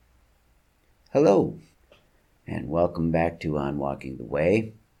Hello, and welcome back to On Walking the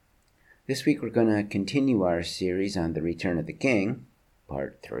Way. This week we're going to continue our series on the Return of the King,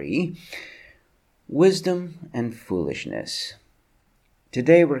 Part 3, Wisdom and Foolishness.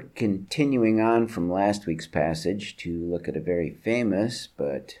 Today we're continuing on from last week's passage to look at a very famous,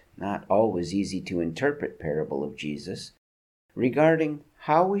 but not always easy to interpret parable of Jesus, regarding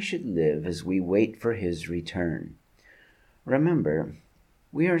how we should live as we wait for his return. Remember,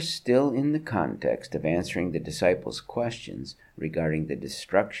 we are still in the context of answering the disciples' questions regarding the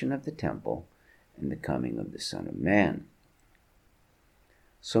destruction of the temple and the coming of the Son of Man.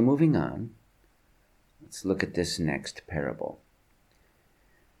 So moving on, let's look at this next parable.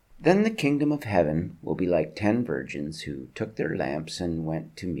 Then the kingdom of heaven will be like 10 virgins who took their lamps and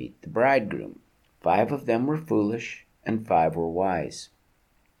went to meet the bridegroom. 5 of them were foolish, and 5 were wise.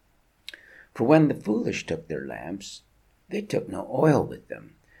 For when the foolish took their lamps, they took no oil with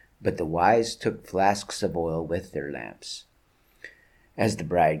them, but the wise took flasks of oil with their lamps. As the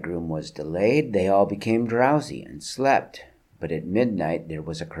bridegroom was delayed, they all became drowsy and slept. But at midnight there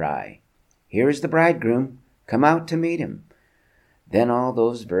was a cry, "Here is the bridegroom, come out to meet him." Then all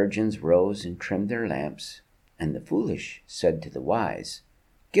those virgins rose and trimmed their lamps, and the foolish said to the wise,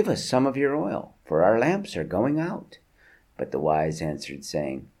 "Give us some of your oil, for our lamps are going out." But the wise answered,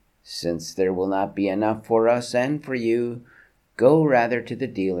 saying, "Since there will not be enough for us and for you, go rather to the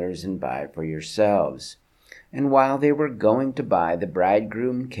dealers and buy for yourselves." And while they were going to buy, the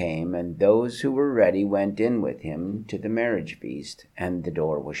bridegroom came, and those who were ready went in with him to the marriage feast, and the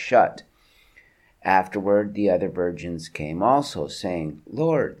door was shut. Afterward the other virgins came also, saying,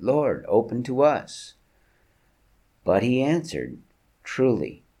 "Lord, Lord, open to us." But he answered,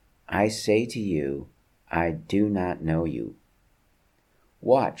 "Truly, I say to you, I do not know you.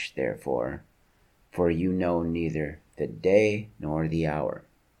 Watch, therefore, for you know neither the day nor the hour."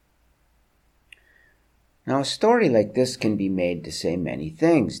 Now, a story like this can be made to say many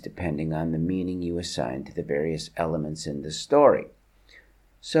things, depending on the meaning you assign to the various elements in the story.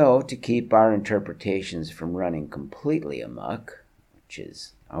 So, to keep our interpretations from running completely amok, which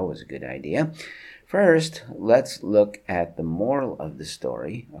is always a good idea, first, let's look at the moral of the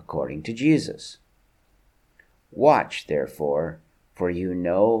story according to Jesus. Watch, therefore, for you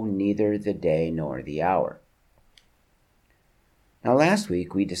know neither the day nor the hour. Now, last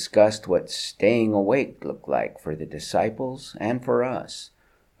week we discussed what staying awake looked like for the disciples and for us.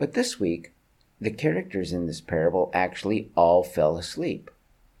 But this week, the characters in this parable actually all fell asleep.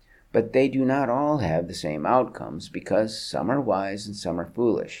 But they do not all have the same outcomes, because some are wise and some are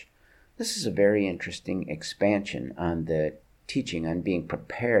foolish. This is a very interesting expansion on the teaching on being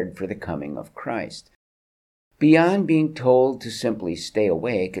prepared for the coming of Christ. Beyond being told to simply stay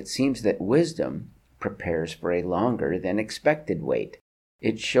awake, it seems that wisdom prepares for a longer than expected wait.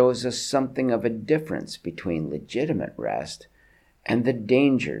 It shows us something of a difference between legitimate rest and the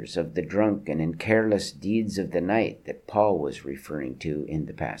dangers of the drunken and careless deeds of the night that Paul was referring to in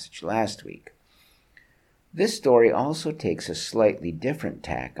the passage last week. This story also takes a slightly different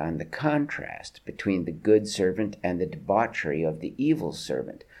tack on the contrast between the good servant and the debauchery of the evil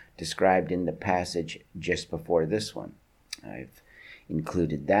servant, described in the passage just before this one. I've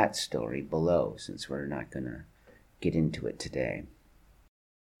included that story below, since we're not going to get into it today.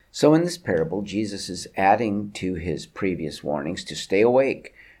 So in this parable, Jesus is adding to his previous warnings to stay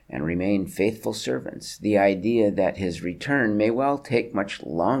awake and remain faithful servants, the idea that his return may well take much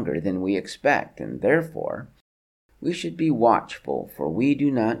longer than we expect, and therefore we should be watchful, for we do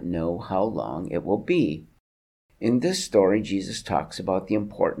not know how long it will be. In this story, Jesus talks about the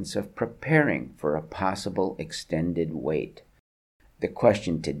importance of preparing for a possible extended wait. The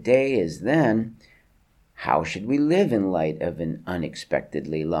question today is then, how should we live in light of an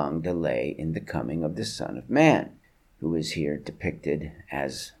unexpectedly long delay in the coming of the Son of Man, who is here depicted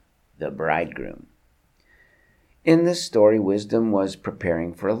as the bridegroom? In this story, wisdom was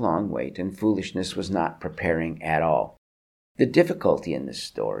preparing for a long wait, and foolishness was not preparing at all. The difficulty in this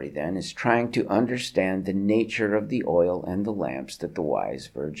story, then, is trying to understand the nature of the oil and the lamps that the wise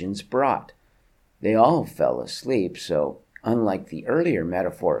virgins brought. They all fell asleep, so unlike the earlier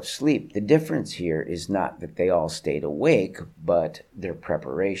metaphor of sleep, the difference here is not that they all stayed awake, but their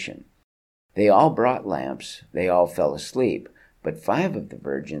preparation. They all brought lamps, they all fell asleep, but 5 of the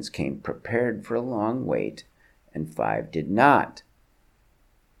virgins came prepared for a long wait, and 5 did not.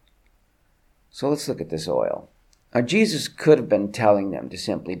 So let's look at this oil. Now, Jesus could have been telling them to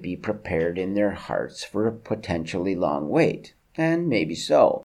simply be prepared in their hearts for a potentially long wait, and maybe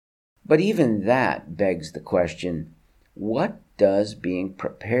so. But even that begs the question, what does being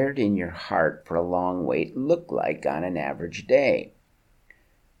prepared in your heart for a long wait look like on an average day?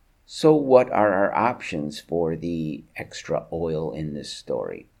 So what are our options for the extra oil in this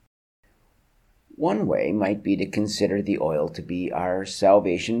story? One way might be to consider the oil to be our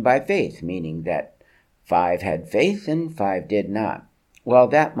salvation by faith, meaning that 5 had faith and 5 did not. While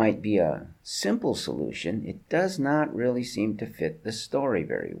that might be a simple solution, it does not really seem to fit the story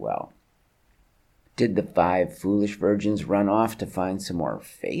very well. Did the 5 foolish virgins run off to find some more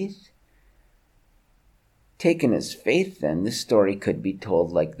faith? Taken as faith, then, this story could be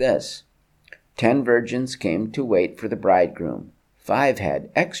told like this. 10 virgins came to wait for the bridegroom. 5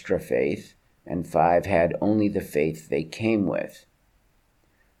 had extra faith, and 5 had only the faith they came with.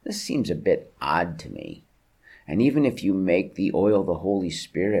 This seems a bit odd to me. And even if you make the oil the Holy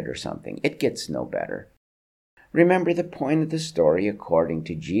Spirit or something, it gets no better. Remember, the point of the story, according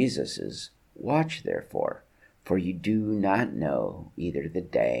to Jesus, is watch therefore, for you do not know either the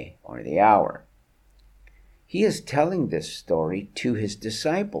day or the hour. He is telling this story to his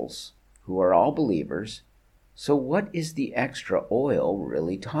disciples, who are all believers. So what is the extra oil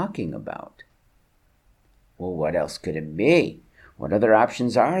really talking about? Well, what else could it be? What other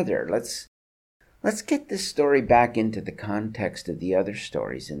options are there? Let's get this story back into the context of the other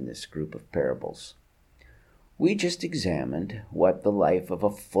stories in this group of parables. We just examined what the life of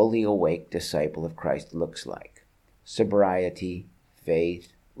a fully awake disciple of Christ looks like. Sobriety,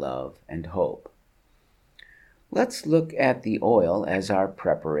 faith, love, and hope. Let's look at the oil as our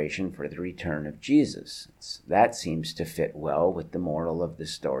preparation for the return of Jesus. That seems to fit well with the moral of the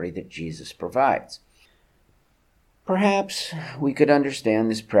story that Jesus provides. Perhaps we could understand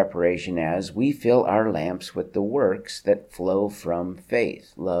this preparation as we fill our lamps with the works that flow from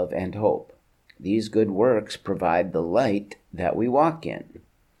faith, love, and hope. These good works provide the light that we walk in.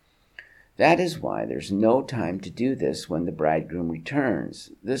 That is why there's no time to do this when the bridegroom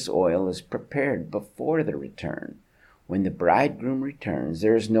returns. This oil is prepared before the return. When the bridegroom returns,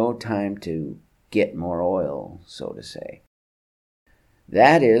 there is no time to get more oil, so to say.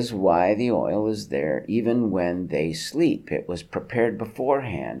 That is why the oil is there even when they sleep. It was prepared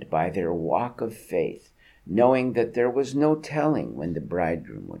beforehand by their walk of faith, knowing that there was no telling when the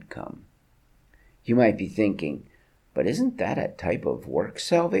bridegroom would come. You might be thinking, but isn't that a type of work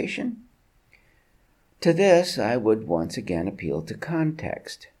salvation? To this, I would once again appeal to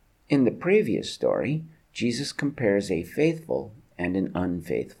context. In the previous story, Jesus compares a faithful and an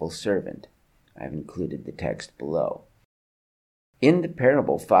unfaithful servant. I've included the text below. In the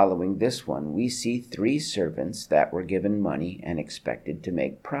parable following this one, we see 3 servants that were given money and expected to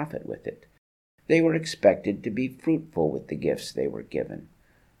make profit with it. They were expected to be fruitful with the gifts they were given.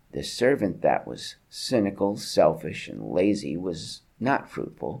 The servant that was cynical, selfish, and lazy was not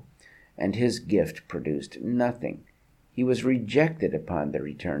fruitful, and his gift produced nothing. He was rejected upon the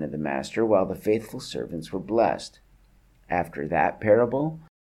return of the master, while the faithful servants were blessed. After that parable,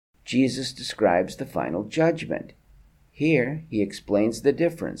 Jesus describes the final judgment. Here, he explains the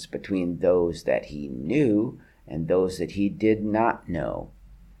difference between those that he knew and those that he did not know.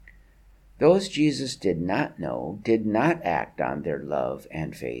 Those Jesus did not know did not act on their love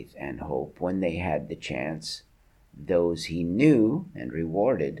and faith and hope when they had the chance. Those he knew and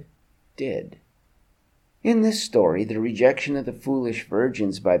rewarded did. In this story, the rejection of the foolish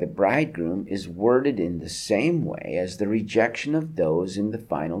virgins by the bridegroom is worded in the same way as the rejection of those in the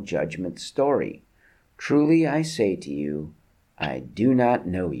final judgment story. Truly I say to you, I do not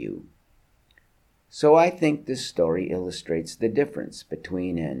know you. So I think this story illustrates the difference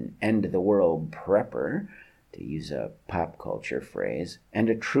between an end-of-the-world prepper, to use a pop culture phrase, and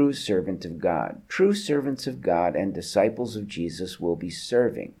a true servant of God. True servants of God and disciples of Jesus will be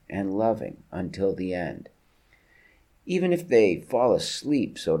serving and loving until the end. Even if they fall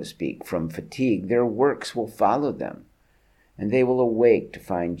asleep, so to speak, from fatigue, their works will follow them, and they will awake to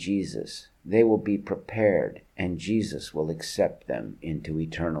find Jesus. They will be prepared, and Jesus will accept them into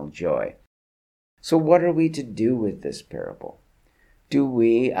eternal joy. So what are we to do with this parable? Do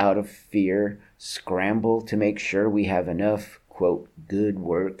we, out of fear, scramble to make sure we have enough, quote, good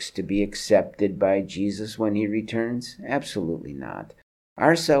works to be accepted by Jesus when he returns? Absolutely not.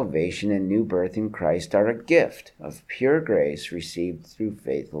 Our salvation and new birth in Christ are a gift of pure grace received through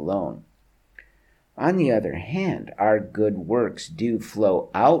faith alone. On the other hand, our good works do flow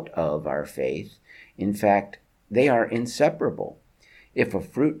out of our faith. In fact, they are inseparable. If a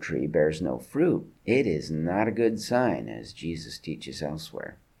fruit tree bears no fruit, it is not a good sign, as Jesus teaches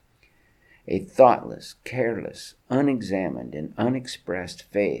elsewhere. A thoughtless, careless, unexamined, and unexpressed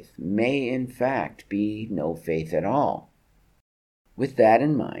faith may in fact be no faith at all. With that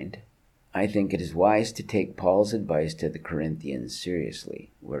in mind, I think it is wise to take Paul's advice to the Corinthians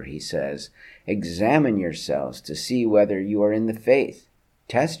seriously, where he says, "Examine yourselves to see whether you are in the faith.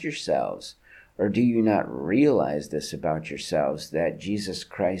 Test yourselves, or do you not realize this about yourselves, that Jesus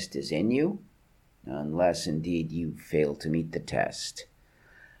Christ is in you? Unless indeed you fail to meet the test.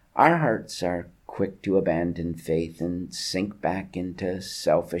 Our hearts are quick to abandon faith and sink back into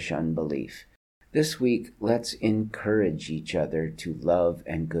selfish unbelief. This week, let's encourage each other to love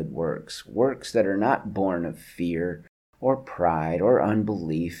and good works, works that are not born of fear or pride or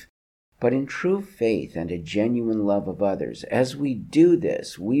unbelief, but in true faith and a genuine love of others. As we do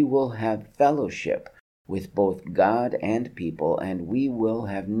this, we will have fellowship with both God and people, and we will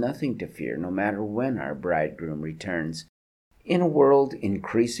have nothing to fear no matter when our bridegroom returns. In a world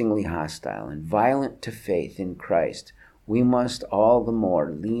increasingly hostile and violent to faith in Christ, we must all the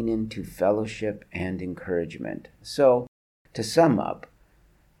more lean into fellowship and encouragement. So, to sum up,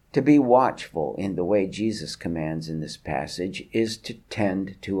 to be watchful in the way Jesus commands in this passage is to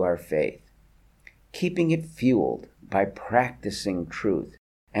tend to our faith, keeping it fueled by practicing truth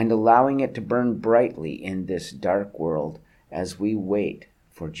and allowing it to burn brightly in this dark world as we wait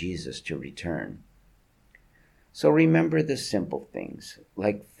for Jesus to return. So remember the simple things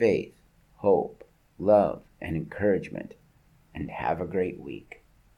like faith, hope, love, and encouragement, and have a great week.